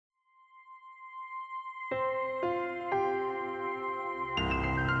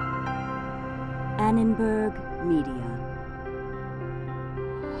Annenberg Media.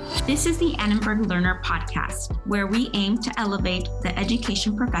 This is the Annenberg Learner Podcast, where we aim to elevate the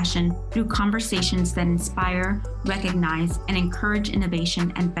education profession through conversations that inspire, recognize, and encourage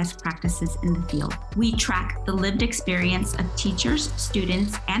innovation and best practices in the field. We track the lived experience of teachers,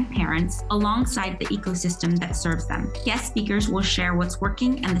 students, and parents alongside the ecosystem that serves them. Guest speakers will share what's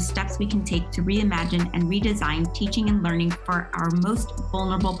working and the steps we can take to reimagine and redesign teaching and learning for our most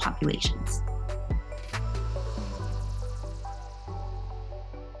vulnerable populations.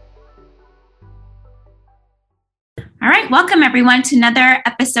 All right, welcome everyone to another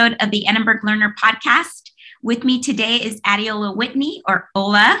episode of the Annenberg Learner Podcast. With me today is Adeola Whitney, or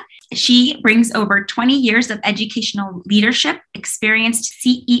Ola. She brings over 20 years of educational leadership, experienced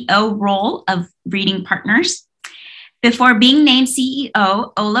CEO role of Reading Partners. Before being named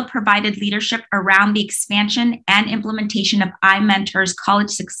CEO, Ola provided leadership around the expansion and implementation of iMentor's College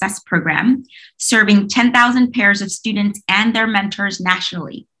Success Program, serving 10,000 pairs of students and their mentors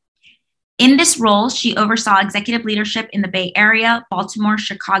nationally. In this role, she oversaw executive leadership in the Bay Area, Baltimore,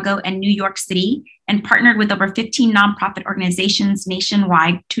 Chicago, and New York City, and partnered with over 15 nonprofit organizations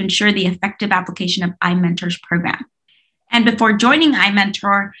nationwide to ensure the effective application of iMentor's program. And before joining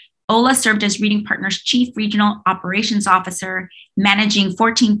iMentor, Ola served as Reading Partners' Chief Regional Operations Officer, managing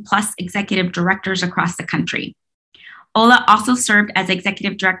 14 plus executive directors across the country. Ola also served as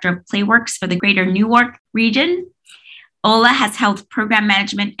Executive Director of Playworks for the Greater Newark region. Ola has held program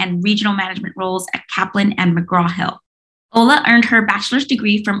management and regional management roles at Kaplan and McGraw-Hill. Ola earned her bachelor's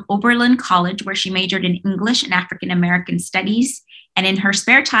degree from Oberlin College, where she majored in English and African American studies. And in her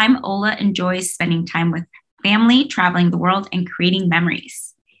spare time, Ola enjoys spending time with family, traveling the world, and creating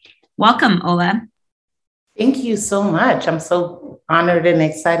memories. Welcome, Ola. Thank you so much. I'm so honored and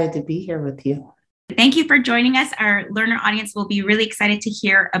excited to be here with you. Thank you for joining us. Our learner audience will be really excited to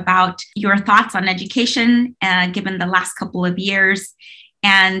hear about your thoughts on education, given the last couple of years.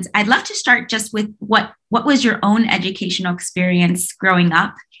 And I'd love to start just with what was your own educational experience growing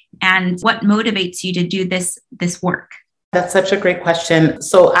up and what motivates you to do this work? That's such a great question.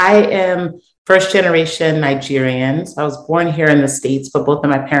 So I am first generation Nigerian. So I was born here in the States, but both of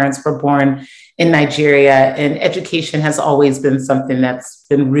my parents were born in Nigeria, and education has always been something that's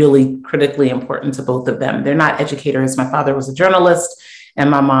been really critically important to both of them. They're not educators. My father was a journalist and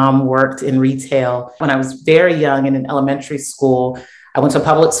my mom worked in retail. When I was very young and in elementary school, I went to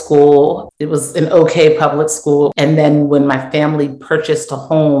public school. It was an okay public school. And then when my family purchased a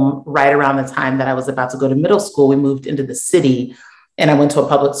home right around the time that I was about to go to middle school, we moved into the city. And I went to a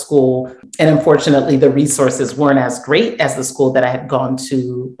public school, and unfortunately, the resources weren't as great as the school that I had gone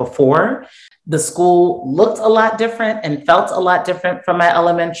to before. The school looked a lot different and felt a lot different from my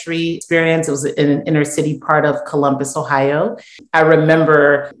elementary experience. It was in an inner city part of Columbus, Ohio. I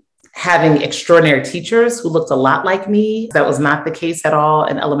remember having extraordinary teachers who looked a lot like me. That was not the case at all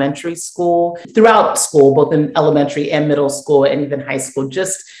in elementary school. Throughout school, both in elementary and middle school and even high school,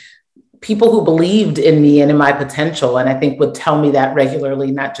 just people who believed in me and in my potential, and I think would tell me that regularly,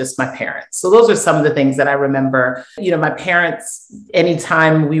 not just my parents. So those are some of the things that I remember. My parents,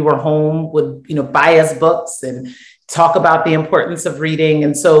 anytime we were home, would, buy us books and talk about the importance of reading.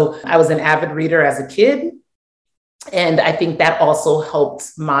 And so I was an avid reader as a kid. And I think that also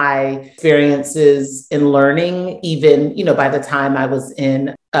helped my experiences in learning, even, by the time I was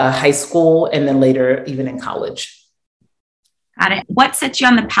in high school and then later even in college. Got it. What set you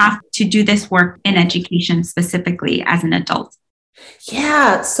on the path to do this work in education specifically as an adult?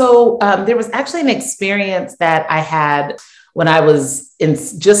 Yeah, so there was actually an experience that I had when I was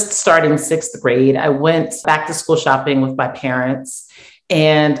just starting sixth grade. I went back to school shopping with my parents,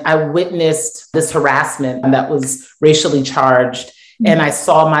 and I witnessed this harassment that was racially charged. Mm-hmm. And I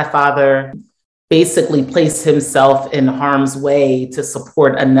saw my father basically place himself in harm's way to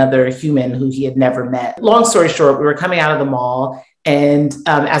support another human who he had never met. Long story short, we were coming out of the mall, and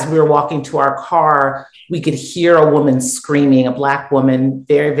as we were walking to our car, we could hear a woman screaming, a Black woman,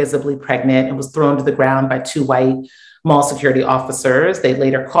 very visibly pregnant, and was thrown to the ground by two white mall security officers. They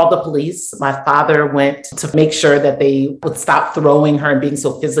later called the police. My father went to make sure that they would stop throwing her and being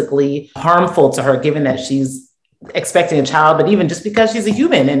so physically harmful to her, given that she's expecting a child, but even just because she's a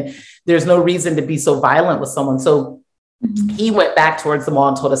human and there's no reason to be so violent with someone. So he went back towards the mall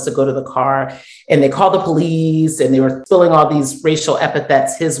and told us to go to the car, and they called the police, and they were spilling all these racial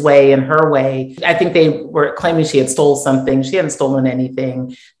epithets his way and her way. I think they were claiming she had stole something. She hadn't stolen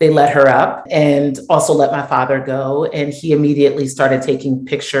anything. They let her up and also let my father go. And he immediately started taking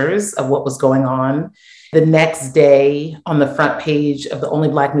pictures of what was going on. The next day, on the front page of the only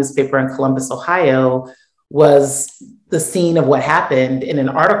Black newspaper in Columbus, Ohio, was the scene of what happened in an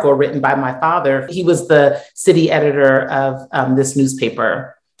article written by my father. He was the city editor of this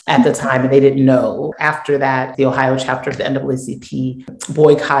newspaper at the time, and they didn't know. After that, the Ohio chapter of the NAACP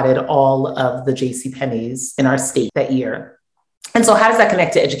boycotted all of the JCPenney's in our state that year. And so how does that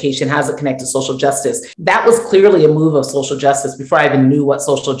connect to education? How does it connect to social justice? That was clearly a move of social justice before I even knew what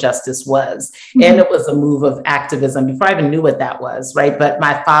social justice was. Mm-hmm. And it was a move of activism before I even knew what that was, right? But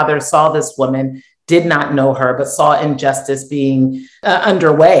my father saw this woman, did not know her, but saw injustice being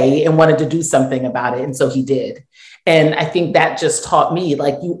underway and wanted to do something about it. And so he did. And I think that just taught me,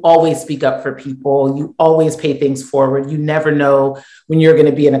 like, you always speak up for people. You always pay things forward. You never know when you're going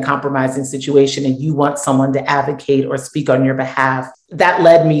to be in a compromising situation and you want someone to advocate or speak on your behalf. That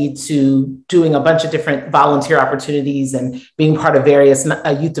led me to doing a bunch of different volunteer opportunities and being part of various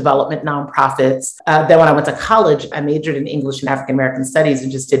youth development nonprofits. Then when I went to college, I majored in English and African American studies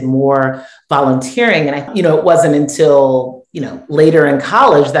and just did more volunteering. And it wasn't until later in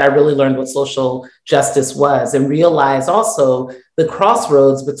college that I really learned what social justice was and realized also the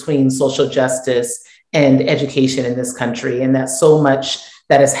crossroads between social justice and education in this country, and that so much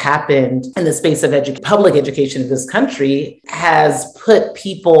that has happened in the space of public education in this country has put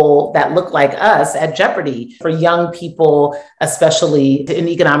people that look like us at jeopardy. For young people, especially in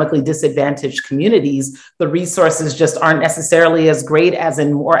economically disadvantaged communities, the resources just aren't necessarily as great as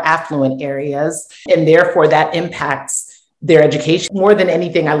in more affluent areas, and therefore that impacts their education. More than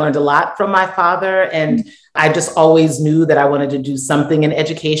anything, I learned a lot from my father, and I just always knew that I wanted to do something in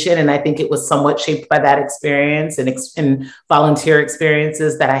education. And I think it was somewhat shaped by that experience and volunteer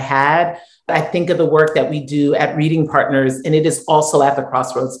experiences that I had. I think of the work that we do at Reading Partners, and it is also at the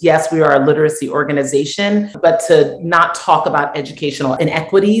crossroads. Yes, we are a literacy organization, but to not talk about educational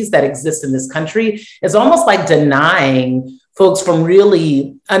inequities that exist in this country is almost like denying folks from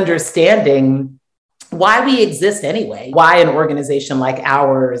really understanding why we exist anyway, why an organization like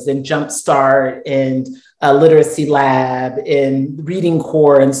ours and Jumpstart and Literacy Lab and Reading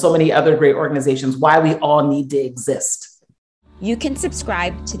Corps and so many other great organizations, why we all need to exist. You can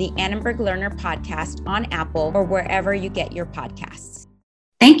subscribe to the Annenberg Learner podcast on Apple or wherever you get your podcasts.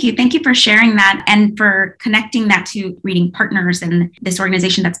 Thank you. Thank you for sharing that and for connecting that to Reading Partners and this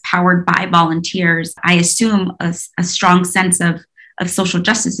organization that's powered by volunteers. I assume a strong sense of social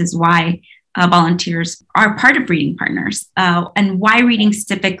justice is why volunteers are part of Reading Partners, and why reading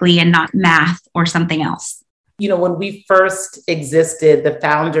specifically and not math or something else? When we first existed, the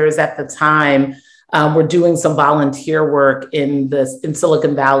founders at the time were doing some volunteer work in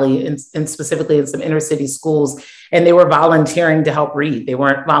Silicon Valley and specifically in some inner city schools, and they were volunteering to help read. They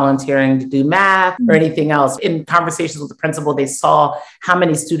weren't volunteering to do math or anything else. In conversations with the principal, they saw how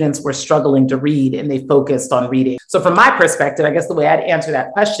many students were struggling to read, and they focused on reading. So from my perspective, I guess the way I'd answer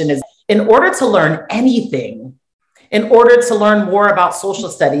that question is, in order to learn anything, in order to learn more about social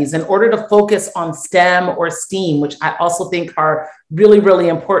studies, in order to focus on STEM or STEAM, which I also think are really, really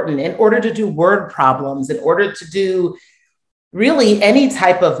important, in order to do word problems, in order to do really any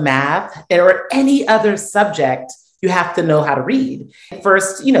type of math or any other subject, you have to know how to read.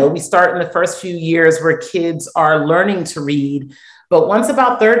 First, we start in the first few years where kids are learning to read. But once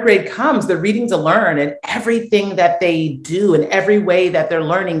about third grade comes, they're reading to learn, and everything that they do and every way that they're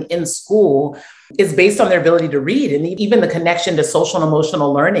learning in school is based on their ability to read, and even the connection to social and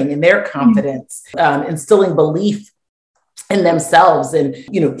emotional learning and their confidence, instilling belief in themselves and,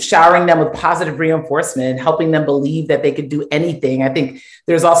 showering them with positive reinforcement and helping them believe that they could do anything. I think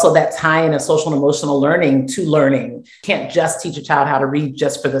there's also that tie in of social and emotional learning to learning. You can't just teach a child how to read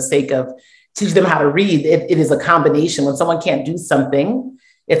just for the sake of teach them how to read. It is a combination. When someone can't do something,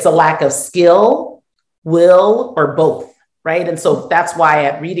 it's a lack of skill, will, or both, right? And so that's why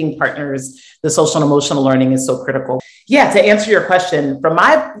at Reading Partners, the social and emotional learning is so critical. Yeah, to answer your question, from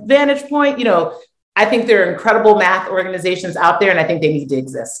my vantage point, I think there are incredible math organizations out there, and I think they need to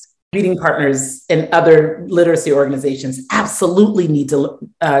exist. Reading Partners and other literacy organizations absolutely need to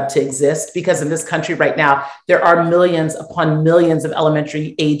exist, because in this country right now, there are millions upon millions of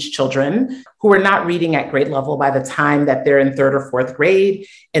elementary age children who are not reading at grade level by the time that they're in third or fourth grade.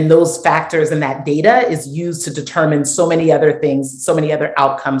 And those factors and that data is used to determine so many other things, so many other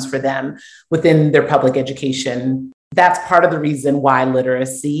outcomes for them within their public education. That's part of the reason why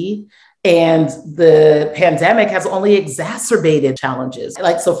literacy and the pandemic has only exacerbated challenges.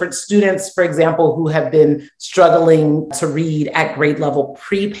 So for students, for example, who have been struggling to read at grade level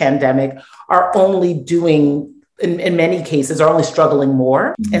pre-pandemic are only doing, in many cases, are only struggling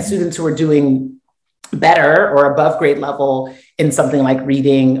more. Mm-hmm. And students who are doing better or above grade level in something like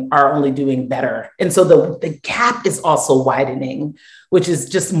reading are only doing better. And so the gap is also widening which is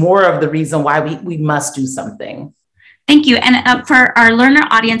just more of the reason why we must do something. Thank you. And for our learner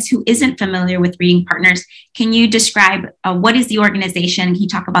audience who isn't familiar with Reading Partners, can you describe what is the organization? Can you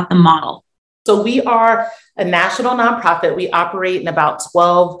talk about the model? So we are a national nonprofit. We operate in about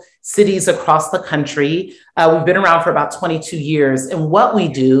 12 cities across the country. We've been around for about 22 years. And what we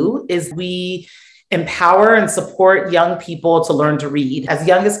do is we empower and support young people to learn to read as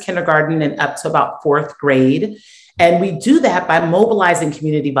young as kindergarten and up to about fourth grade. And we do that by mobilizing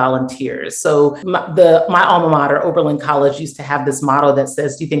community volunteers. So my alma mater, Oberlin College, used to have this motto that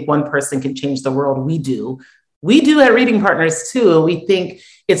says, do you think one person can change the world? We do. We do at Reading Partners too. We think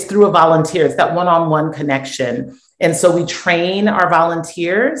it's through a volunteer. It's that one-on-one connection. And so we train our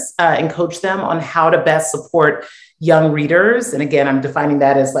volunteers and coach them on how to best support young readers. And again, I'm defining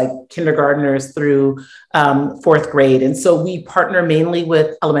that as like kindergartners through fourth grade. And so we partner mainly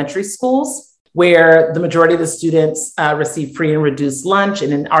with elementary schools, where the majority of the students receive free and reduced lunch.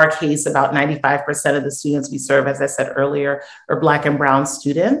 And in our case, about 95% of the students we serve, as I said earlier, are Black and Brown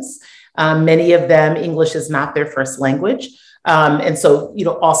students. Many of them, English is not their first language. And so,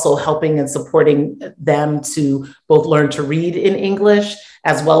 also helping and supporting them to both learn to read in English,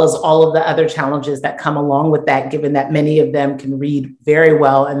 as well as all of the other challenges that come along with that, given that many of them can read very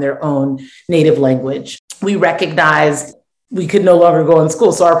well in their own native language. We recognized we could no longer go in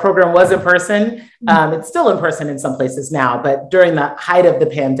school. So our program was in person. It's still in person in some places now, but during the height of the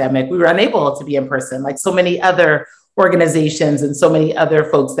pandemic, we were unable to be in person, like so many other organizations and so many other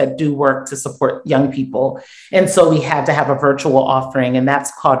folks that do work to support young people. And so we had to have a virtual offering, and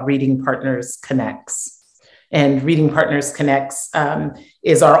that's called Reading Partners Connects. And Reading Partners Connects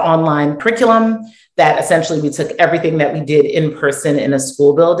is our online curriculum that essentially we took everything that we did in person in a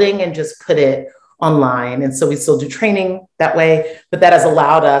school building and just put it online. And so we still do training that way, but that has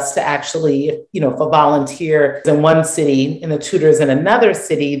allowed us to actually, if a volunteer in one city and the tutors in another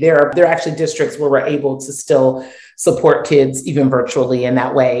city, there are actually districts where we're able to still support kids even virtually in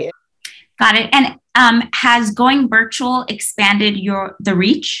that way. Got it. And has going virtual expanded the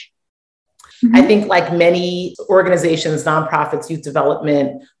reach? Mm-hmm. I think like many organizations, nonprofits, youth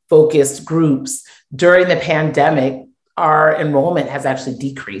development focused groups, during the pandemic, our enrollment has actually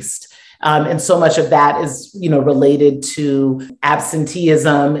decreased. And so much of that is, related to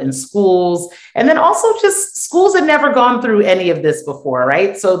absenteeism in schools. And then also just schools had never gone through any of this before,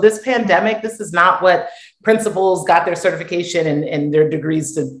 right? So this pandemic, this is not what principals got their certification and their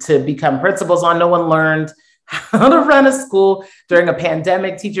degrees to become principals on. No one learned how to run a school during a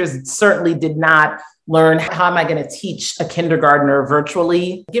pandemic. Teachers certainly did not learn, how am I going to teach a kindergartner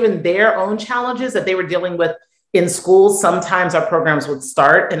virtually? Given their own challenges that they were dealing with in schools, sometimes our programs would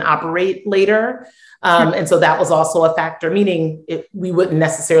start and operate later. And so that was also a factor, meaning we wouldn't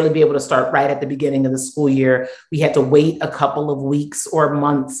necessarily be able to start right at the beginning of the school year. We had to wait a couple of weeks or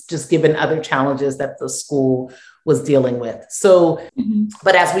months, just given other challenges that the school was dealing with. So,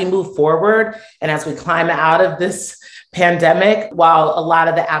 but as we move forward and as we climb out of this pandemic, while a lot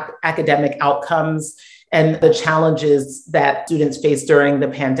of the academic outcomes and the challenges that students face during the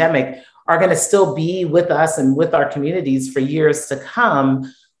pandemic are going to still be with us and with our communities for years to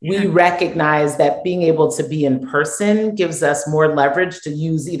come, we recognize that being able to be in person gives us more leverage to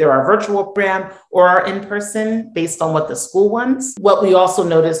use either our virtual program or our in-person based on what the school wants. What we also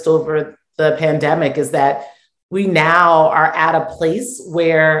noticed over the pandemic is that we now are at a place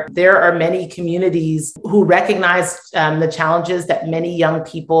where there are many communities who recognize the challenges that many young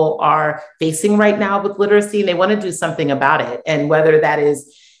people are facing right now with literacy, and they want to do something about it. And whether that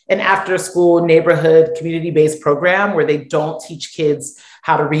is an after-school neighborhood community-based program where they don't teach kids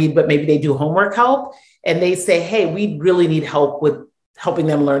how to read, but maybe they do homework help, and they say, hey, we really need help with helping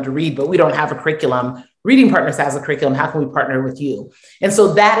them learn to read, but we don't have a curriculum. Reading Partners has a curriculum. How can we partner with you? And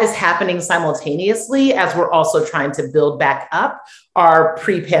so that is happening simultaneously as we're also trying to build back up our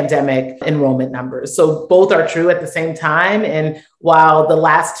pre-pandemic enrollment numbers. So both are true at the same time. And while the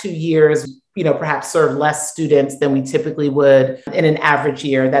last 2 years, perhaps serve less students than we typically would in an average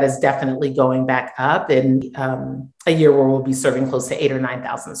year, that is definitely going back up in a year where we'll be serving close to 8,000 or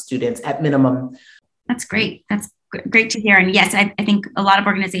 9,000 students at minimum. That's great. That's great to hear. And yes, I think a lot of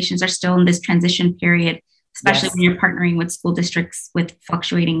organizations are still in this transition period, especially when you're partnering with school districts with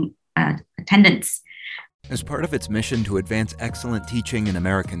fluctuating attendance. As part of its mission to advance excellent teaching in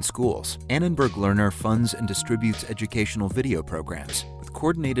American schools, Annenberg Learner funds and distributes educational video programs with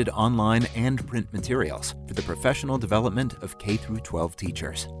coordinated online and print materials for the professional development of K-12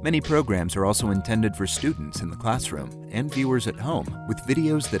 teachers. Many programs are also intended for students in the classroom and viewers at home with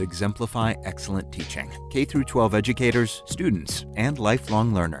videos that exemplify excellent teaching. K-12 educators, students, and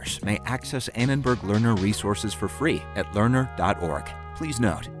lifelong learners may access Annenberg Learner resources for free at learner.org. Please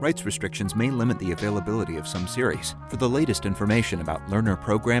note, rights restrictions may limit the availability of some series. For the latest information about learner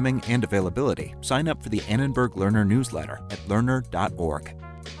programming and availability, sign up for the Annenberg Learner newsletter at learner.org.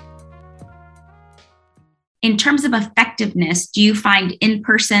 In terms of effectiveness, do you find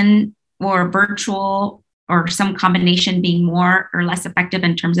in-person or virtual or some combination being more or less effective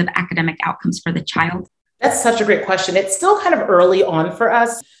in terms of academic outcomes for the child? That's such a great question. It's still kind of early on for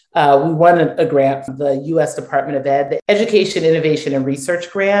us. We won a grant from the U.S. Department of Ed, the Education, Innovation, and Research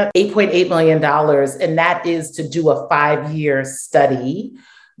Grant, $8.8 million. And that is to do a 5-year study,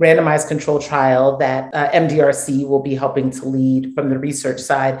 randomized control trial that MDRC will be helping to lead from the research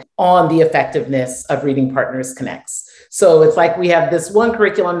side on the effectiveness of Reading Partners Connects. So it's like we have this one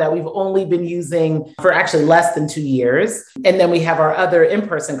curriculum that we've only been using for actually less than 2 years. And then we have our other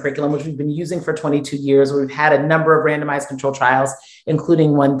in-person curriculum, which we've been using for 22 years. We've had a number of randomized control trials,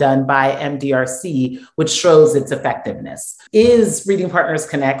 including one done by MDRC, which shows its effectiveness. Is Reading Partners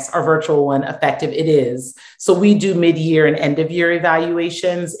Connects, our virtual one, effective? It is. So we do mid-year and end-of-year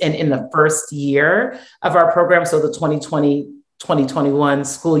evaluations. And in the first year of our program, so the 2020-2021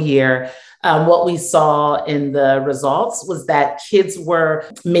 school year, what we saw in the results was that kids were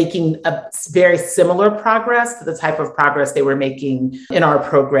making a very similar progress to the type of progress they were making in our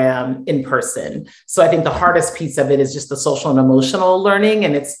program in person. So I think the hardest piece of it is just the social and emotional learning.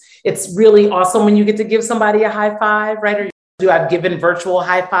 And it's really awesome when you get to give somebody a high five, right? I've given virtual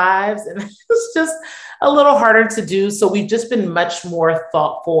high fives, and it's just a little harder to do. So we've just been much more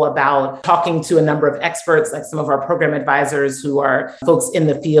thoughtful about talking to a number of experts, like some of our program advisors who are folks in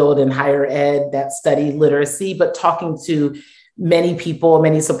the field in higher ed that study literacy, but talking to many people,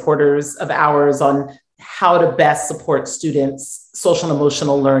 many supporters of ours on how to best support students' social and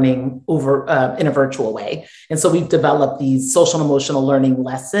emotional learning over in a virtual way. And so we've developed these social and emotional learning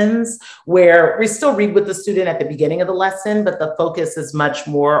lessons where we still read with the student at the beginning of the lesson, but the focus is much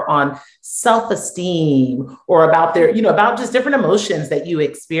more on self-esteem or about their, about just different emotions that you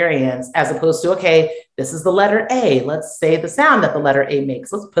experience, as opposed to, okay, this is the letter A. Let's say the sound that the letter A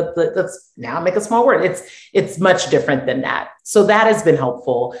makes. Let's now make a small word. It's much different than that. So that has been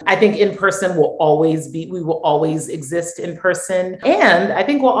helpful. I think in person we will always exist in person. And I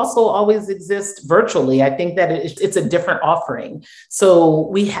think we'll also always exist virtually. I think that it's a different offering. So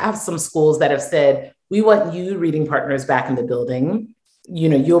we have some schools that have said, we want you Reading Partners back in the building.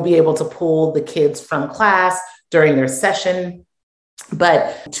 You'll be able to pull the kids from class during their session,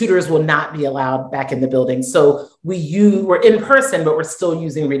 but tutors will not be allowed back in the building. So we're in person, but we're still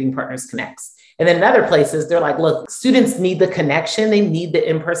using Reading Partners Connects. And then in other places, they're like, look, students need the connection. They need the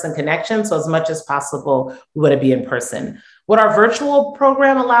in-person connection. So as much as possible, we want to be in person. What our virtual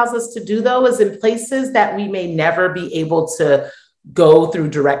program allows us to do, though, is in places that we may never be able to go through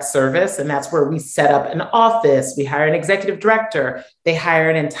direct service. And that's where we set up an office. We hire an executive director. They hire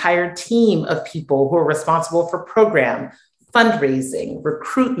an entire team of people who are responsible for program, fundraising,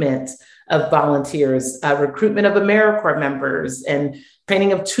 recruitment of volunteers, recruitment of AmeriCorps members, and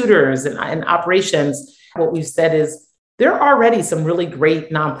training of tutors and operations. What we've said is there are already some really great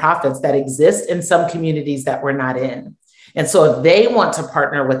nonprofits that exist in some communities that we're not in. And so if they want to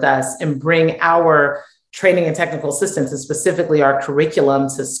partner with us and bring our training and technical assistance, and specifically our curriculum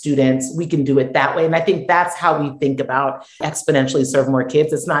to students, we can do it that way. And I think that's how we think about exponentially serve more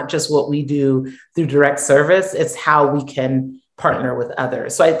kids. It's not just what we do through direct service, it's how we can partner with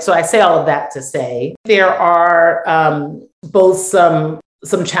others. So I say all of that to say there are both some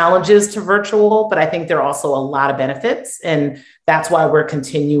challenges to virtual, but I think there are also a lot of benefits. And that's why we're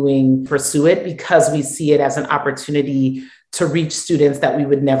continuing to pursue it, because we see it as an opportunity to reach students that we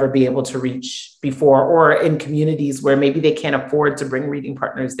would never be able to reach before, or in communities where maybe they can't afford to bring reading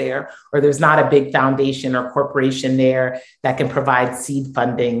partners there, or there's not a big foundation or corporation there that can provide seed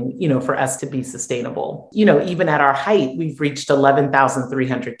funding, for us to be sustainable. Even at our height, we've reached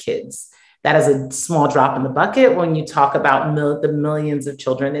 11,300 kids. That is a small drop in the bucket when you talk about the millions of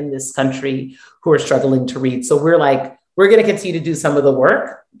children in this country who are struggling to read. So we're going to continue to do some of the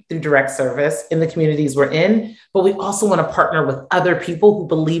work through direct service in the communities we're in, but we also want to partner with other people who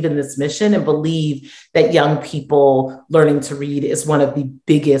believe in this mission and believe that young people learning to read is one of the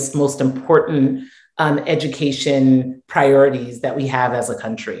biggest, most important education priorities that we have as a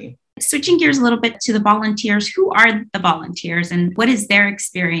country. Switching gears a little bit to the volunteers, who are the volunteers and what is their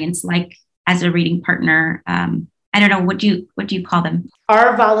experience like as a reading partner? I don't know, what do you call them?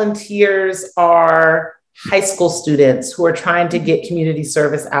 Our volunteers are high school students who are trying to get community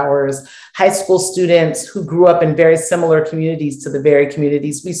service hours, high school students who grew up in very similar communities to the very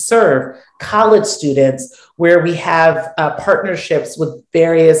communities we serve, college students, where we have partnerships with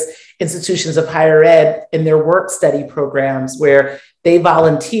various institutions of higher ed in their work study programs where they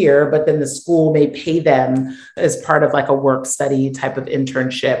volunteer, but then the school may pay them as part of like a work study type of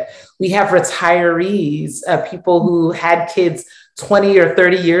internship. We have retirees, people who had kids 20 or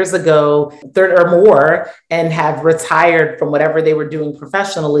 30 years ago or more and have retired from whatever they were doing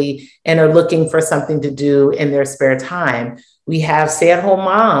professionally and are looking for something to do in their spare time. We have stay-at-home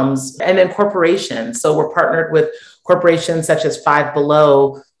moms and then corporations. So we're partnered with corporations such as Five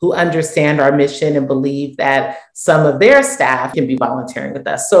Below, who understand our mission and believe that some of their staff can be volunteering with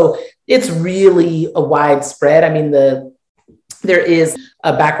us. So it's really a widespread. I mean, there is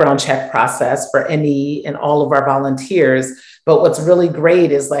a background check process for any and all of our volunteers. But what's really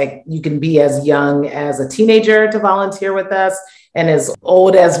great is like you can be as young as a teenager to volunteer with us and as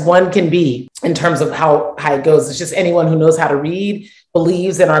old as one can be in terms of how high it goes. It's just anyone who knows how to read,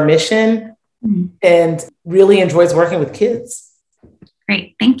 believes in our mission, and really enjoys working with kids.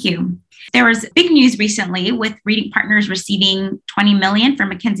 Great. Thank you. There was big news recently with Reading Partners receiving $20 million from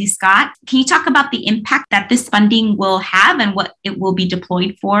Mackenzie Scott. Can you talk about the impact that this funding will have and what it will be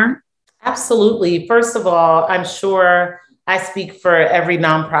deployed for? Absolutely. First of all, I'm sure I speak for every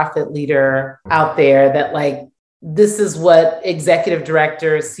nonprofit leader out there that like, this is what executive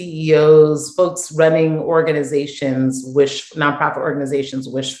directors, CEOs, folks running nonprofit organizations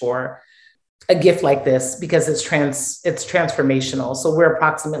wish for. A gift like this because it's transformational. So we're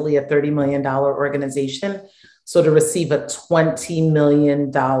approximately a $30 million organization. So to receive a $20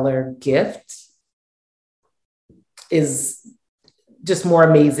 million gift is just more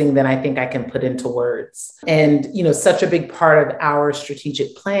amazing than I think I can put into words. And, such a big part of our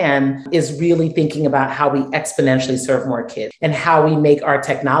strategic plan is really thinking about how we exponentially serve more kids and how we make our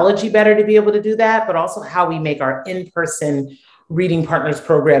technology better to be able to do that, but also how we make our in-person Reading Partners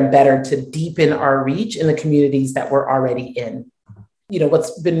program better to deepen our reach in the communities that we're already in.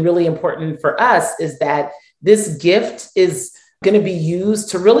 What's been really important for us is that this gift is going to be used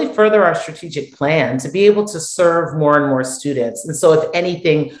to really further our strategic plan, to be able to serve more and more students. And so if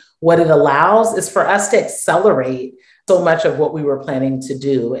anything, what it allows is for us to accelerate so much of what we were planning to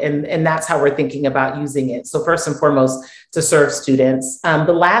do. And that's how we're thinking about using it. So first and foremost, to serve students.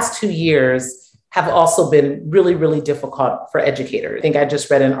 The last 2 years have also been really, really difficult for educators. I think I just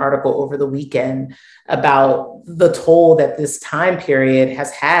read an article over the weekend about the toll that this time period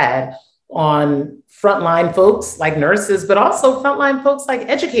has had on frontline folks like nurses, but also frontline folks like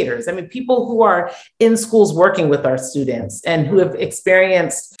educators. I mean, people who are in schools working with our students and who have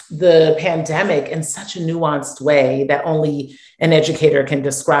experienced the pandemic in such a nuanced way that only an educator can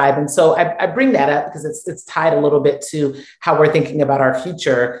describe. And so I bring that up because it's tied a little bit to how we're thinking about our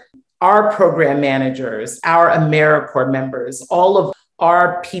future. Our program managers, our AmeriCorps members, all of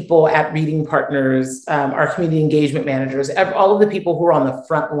our people at Reading Partners, our community engagement managers, all of the people who are on the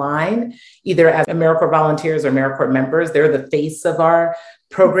front line, either as AmeriCorps volunteers or AmeriCorps members, they're the face of our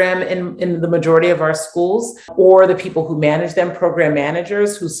program in the majority of our schools, or the people who manage them, program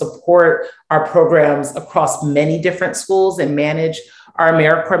managers who support our programs across many different schools and manage our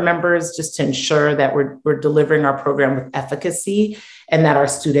AmeriCorps members just to ensure that we're delivering our program with efficacy and that our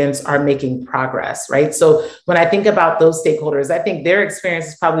students are making progress, right? So when I think about those stakeholders, I think their experience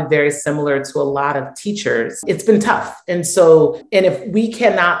is probably very similar to a lot of teachers. It's been tough. And if we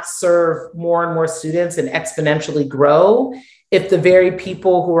cannot serve more and more students and exponentially grow, if the very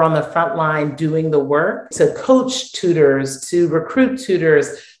people who are on the front line doing the work to coach tutors, to recruit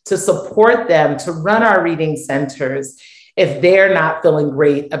tutors, to support them, to run our reading centers, if they're not feeling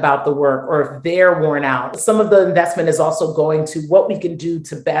great about the work or if they're worn out, some of the investment is also going to what we can do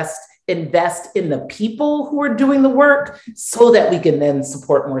to best invest in the people who are doing the work so that we can then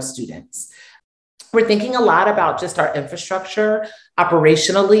support more students. We're thinking a lot about just our infrastructure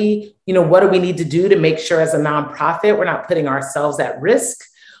operationally. What do we need to do to make sure as a nonprofit, we're not putting ourselves at risk?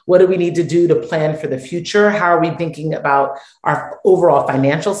 What do we need to do to plan for the future? How are we thinking about our overall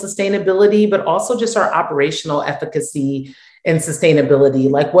financial sustainability, but also just our operational efficacy and sustainability?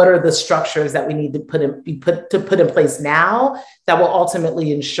 Like, what are the structures that we need to put in place now that will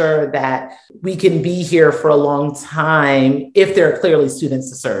ultimately ensure that we can be here for a long time if there are clearly students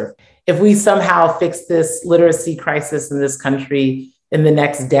to serve? If we somehow fix this literacy crisis in this country in the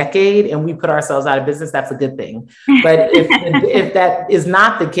next decade and we put ourselves out of business, that's a good thing. But if that is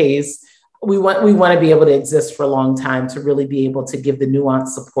not the case, we want to be able to exist for a long time to really be able to give the nuanced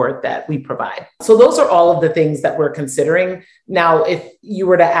support that we provide. So those are all of the things that we're considering. Now, if you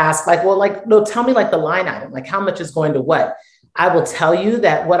were to ask no, tell me the line item, how much is going to what? I will tell you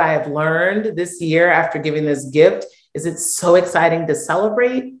that what I have learned this year after giving this gift is it's so exciting to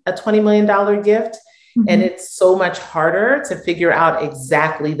celebrate a $20 million gift. Mm-hmm. And it's so much harder to figure out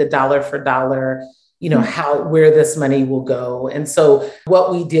exactly the dollar for dollar, where this money will go. And so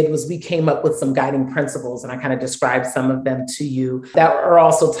what we did was we came up with some guiding principles, and I kind of described some of them to you that are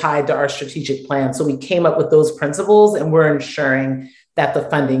also tied to our strategic plan. So we came up with those principles, and we're ensuring that the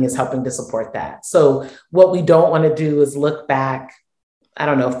funding is helping to support that. So what we don't want to do is look back,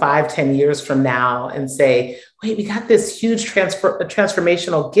 5-10 years from now and say, wait, we got this huge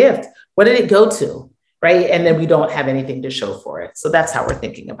transformational gift. What did it go to? Right. And then we don't have anything to show for it. So that's how we're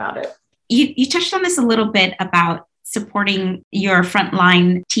thinking about it. You touched on this a little bit about supporting your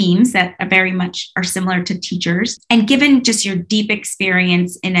frontline teams that are very much are similar to teachers. And given just your deep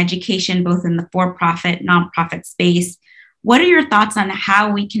experience in education, both in the for-profit, nonprofit space, what are your thoughts on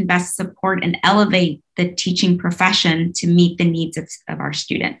how we can best support and elevate the teaching profession to meet the needs of our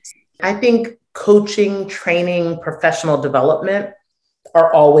students? I think coaching, training, professional development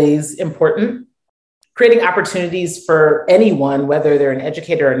are always important. Creating opportunities for anyone, whether they're an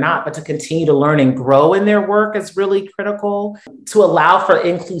educator or not, but to continue to learn and grow in their work is really critical. To allow for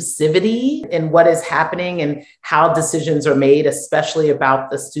inclusivity in what is happening and how decisions are made, especially about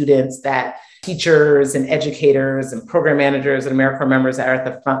the students that teachers and educators and program managers and AmeriCorps members are at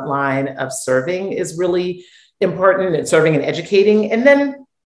the front line of serving is really important, and serving and educating. And then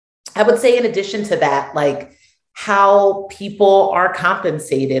I would say in addition to that, how people are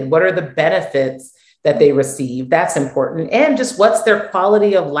compensated, what are the benefits that they receive? That's important. And just what's their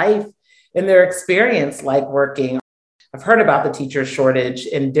quality of life and their experience like working. I've heard about the teacher shortage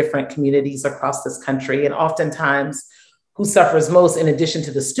in different communities across this country. And oftentimes who suffers most in addition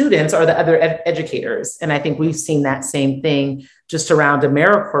to the students are the other educators. And I think we've seen that same thing just around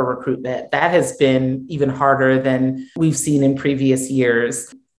AmeriCorps recruitment. That has been even harder than we've seen in previous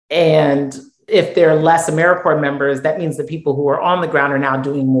years. And if there are less AmeriCorps members, that means the people who are on the ground are now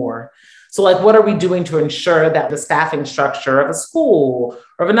doing more. So what are we doing to ensure that the staffing structure of a school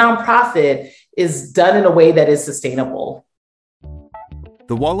or of a nonprofit is done in a way that is sustainable?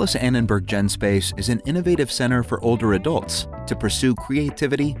 The Wallace Annenberg Gen Space is an innovative center for older adults to pursue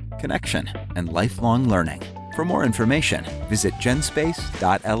creativity, connection, and lifelong learning. For more information, visit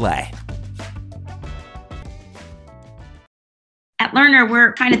genspace.la. At Learner,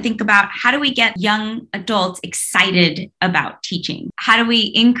 we're trying to think about how do we get young adults excited about teaching? How do we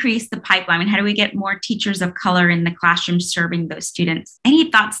increase the pipeline? And how do we get more teachers of color in the classroom serving those students?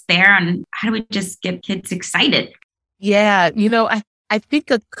 Any thoughts there on how do we just get kids excited? Yeah, I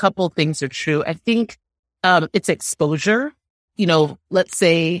think a couple things are true. I think it's exposure. Let's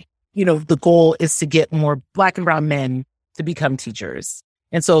say, the goal is to get more Black and brown men to become teachers.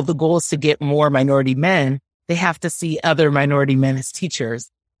 And so if the goal is to get more minority men, they have to see other minority men as teachers,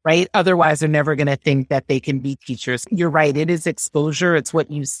 right? Otherwise, they're never going to think that they can be teachers. You're right. It is exposure. It's what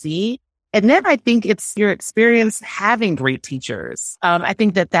you see. And then I think it's your experience having great teachers. I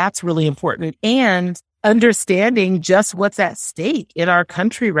think that that's really important, and understanding just what's at stake in our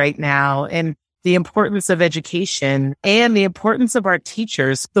country right now and the importance of education and the importance of our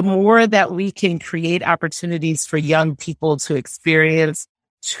teachers. The more that we can create opportunities for young people to experience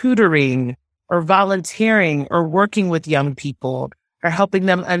tutoring or volunteering or working with young people or helping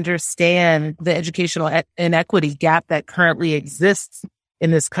them understand the educational inequity gap that currently exists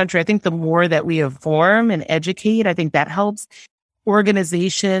in this country. I think the more that we inform and educate, I think that helps.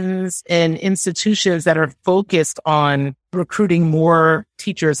 Organizations and institutions that are focused on recruiting more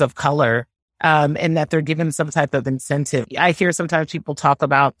teachers of color, and that they're given some type of incentive. I hear sometimes people talk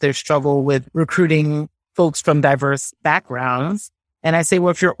about their struggle with recruiting folks from diverse backgrounds. And I say, well,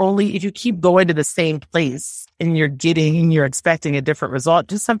 if you keep going to the same place and you're expecting a different result,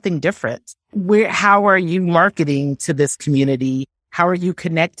 do something different. How are you marketing to this community? How are you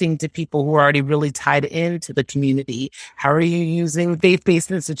connecting to people who are already really tied into the community? How are you using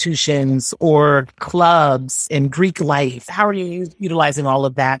faith-based institutions or clubs and Greek life? How are you utilizing all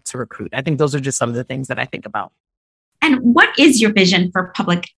of that to recruit? I think those are just some of the things that I think about. And what is your vision for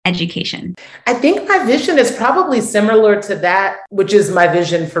public education? I think my vision is probably similar to that, which is my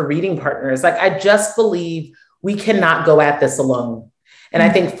vision for Reading Partners. I just believe we cannot go at this alone. And I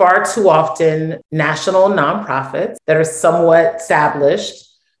think far too often, national nonprofits that are somewhat established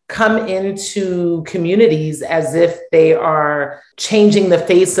come into communities as if they are changing the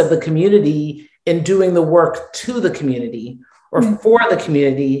face of the community and doing the work to the community, or for the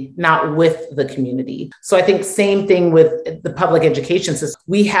community, not with the community. So I think same thing with the public education system.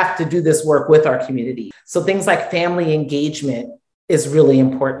 We have to do this work with our community. So things like family engagement is really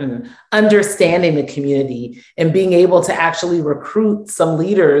important. Understanding the community and being able to actually recruit some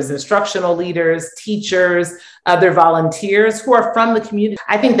leaders, instructional leaders, teachers, other volunteers who are from the community.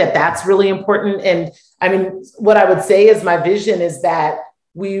 I think that that's really important. And I mean, what I would say is my vision is that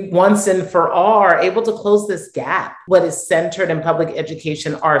we once and for all are able to close this gap. What is centered in public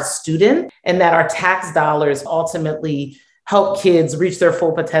education are students, and that our tax dollars ultimately help kids reach their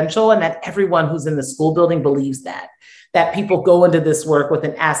full potential, and that everyone who's in the school building believes that people go into this work with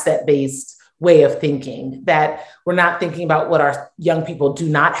an asset-based way of thinking, that we're not thinking about what our young people do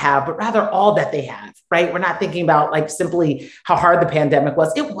not have, but rather all that they have, right? We're not thinking about like simply how hard the pandemic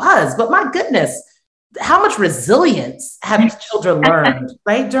was. It was, but my goodness, how much resilience have children learned,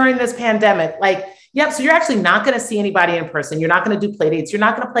 right? During this pandemic, like, yep. So you're actually not going to see anybody in person. You're not going to do play dates. You're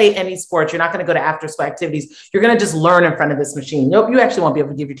not going to play any sports. You're not going to go to after school activities. You're going to just learn in front of this machine. Nope. You actually won't be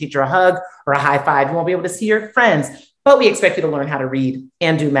able to give your teacher a hug or a high five. You won't be able to see your friends, but we expect you to learn how to read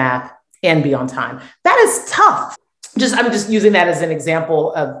and do math and be on time. That is tough. I'm just using that as an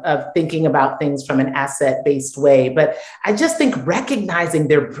example of thinking about things from an asset-based way. But I just think recognizing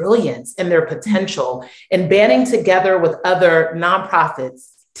their brilliance and their potential and banding together with other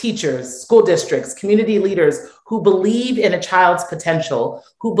nonprofits, teachers, school districts, community leaders who believe in a child's potential,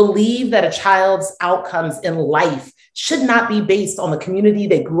 who believe that a child's outcomes in life should not be based on the community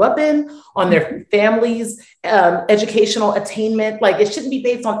they grew up in, on their families' educational attainment. Like, it shouldn't be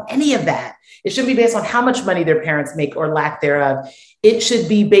based on any of that. It shouldn't be based on how much money their parents make or lack thereof. It should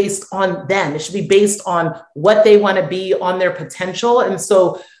be based on them. It should be based on what they want to be, on their potential. And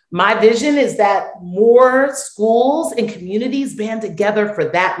so my vision is that more schools and communities band together for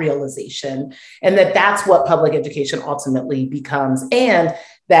that realization, and that that's what public education ultimately becomes, and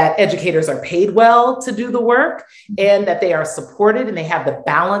that educators are paid well to do the work, and that they are supported and they have the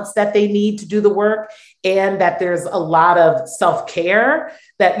balance that they need to do the work, and that there's a lot of self-care,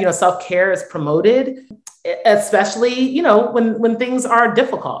 that, you know, self-care is promoted, especially, you know, when things are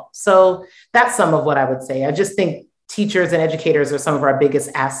difficult. So that's some of what I would say. I just think teachers and educators are some of our biggest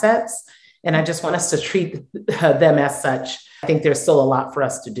assets, and I just want us to treat them as such. I think there's still a lot for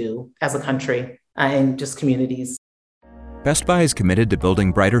us to do as a country and just communities. Best Buy is committed to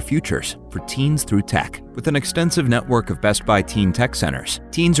building brighter futures for teens through tech. With an extensive network of Best Buy Teen Tech Centers,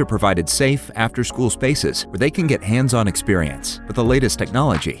 teens are provided safe, after-school spaces where they can get hands-on experience with the latest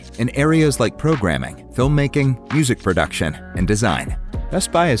technology in areas like programming, filmmaking, music production, and design.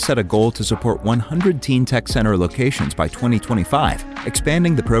 Best Buy has set a goal to support 100 Teen Tech Center locations by 2025,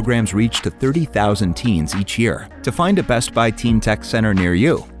 expanding the program's reach to 30,000 teens each year. To find a Best Buy Teen Tech Center near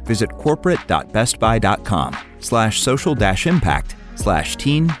you, visit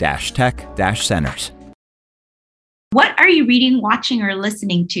corporate.bestbuy.com/social-impact/teen-tech-centers. What are you reading, watching, or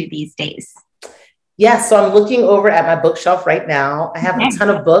listening to these days? Yeah, so I'm looking over at my bookshelf right now. I have a ton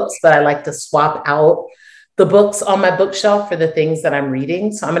of books, but I like to swap out the books on my bookshelf for the things that I'm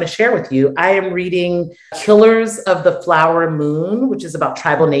reading. So I'm going to share with you. I am reading Killers of the Flower Moon, which is about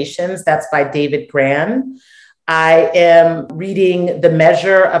tribal nations. That's by David Grann. I am reading The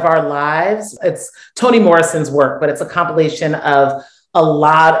Measure of Our Lives. It's Toni Morrison's work, but it's a compilation of a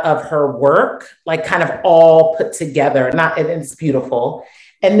lot of her work, like kind of all put together. And it's beautiful.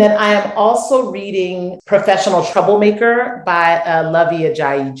 And then I am also reading Professional Troublemaker by Lovey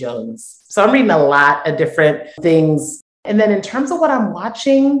Ajayi Jones. So I'm reading a lot of different things. And then in terms of what I'm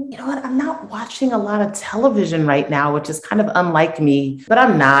watching, you know what? I'm not watching a lot of television right now, which is kind of unlike me, but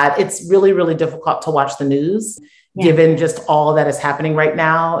I'm not. It's really, really difficult to watch the news, given just all that is happening right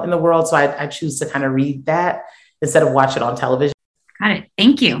now in the world. So I choose to kind of read that instead of watch it on television. Got it.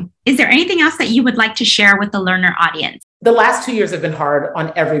 Thank you. Is there anything else that you would like to share with the learner audience? The last 2 years have been hard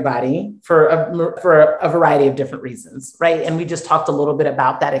on everybody for a variety of different reasons, right? And we just talked a little bit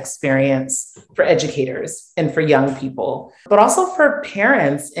about that experience for educators and for young people, but also for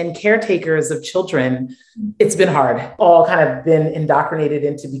parents and caretakers of children. It's been hard. All kind of been indoctrinated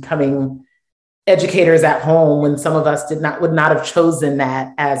into becoming educators at home when some of us would not have chosen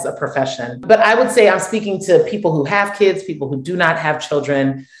that as a profession. But I would say I'm speaking to people who have kids, people who do not have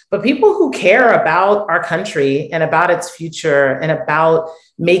children, but people who care about our country and about its future and about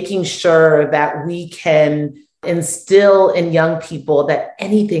making sure that we can instill in young people that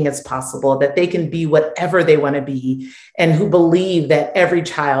anything is possible, that they can be whatever they want to be, and who believe that every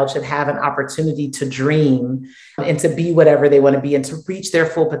child should have an opportunity to dream and to be whatever they want to be and to reach their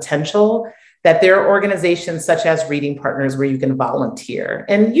full potential. that there are organizations such as Reading Partners where you can volunteer.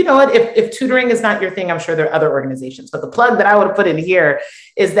 And you know what, if tutoring is not your thing, I'm sure there are other organizations, but the plug that I would put in here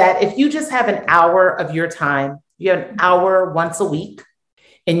is that if you just have an hour of your time, you have an hour once a week,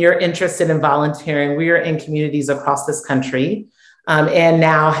 and you're interested in volunteering, we are in communities across this country and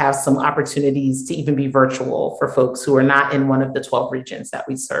now have some opportunities to even be virtual for folks who are not in one of the 12 regions that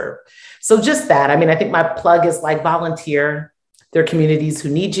we serve. So just that, I mean, I think my plug is like volunteer. There are communities who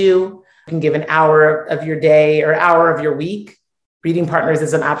need you. You can give an hour of your day or hour of your week. Reading Partners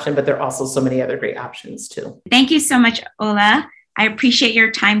is an option, but there are also so many other great options too. Thank you so much, Ola. I appreciate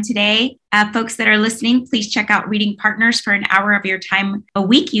your time today. Folks that are listening, please check out Reading Partners for an hour of your time a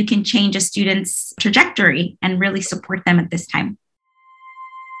week. You can change a student's trajectory and really support them at this time.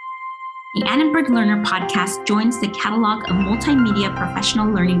 The Annenberg Learner podcast joins the catalog of multimedia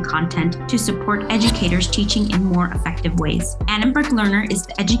professional learning content to support educators teaching in more effective ways. Annenberg Learner is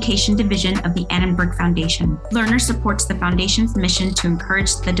the education division of the Annenberg Foundation. Learner supports the foundation's mission to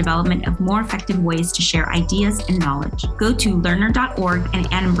encourage the development of more effective ways to share ideas and knowledge. Go to learner.org and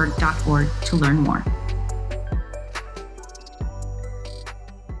annenberg.org to learn more.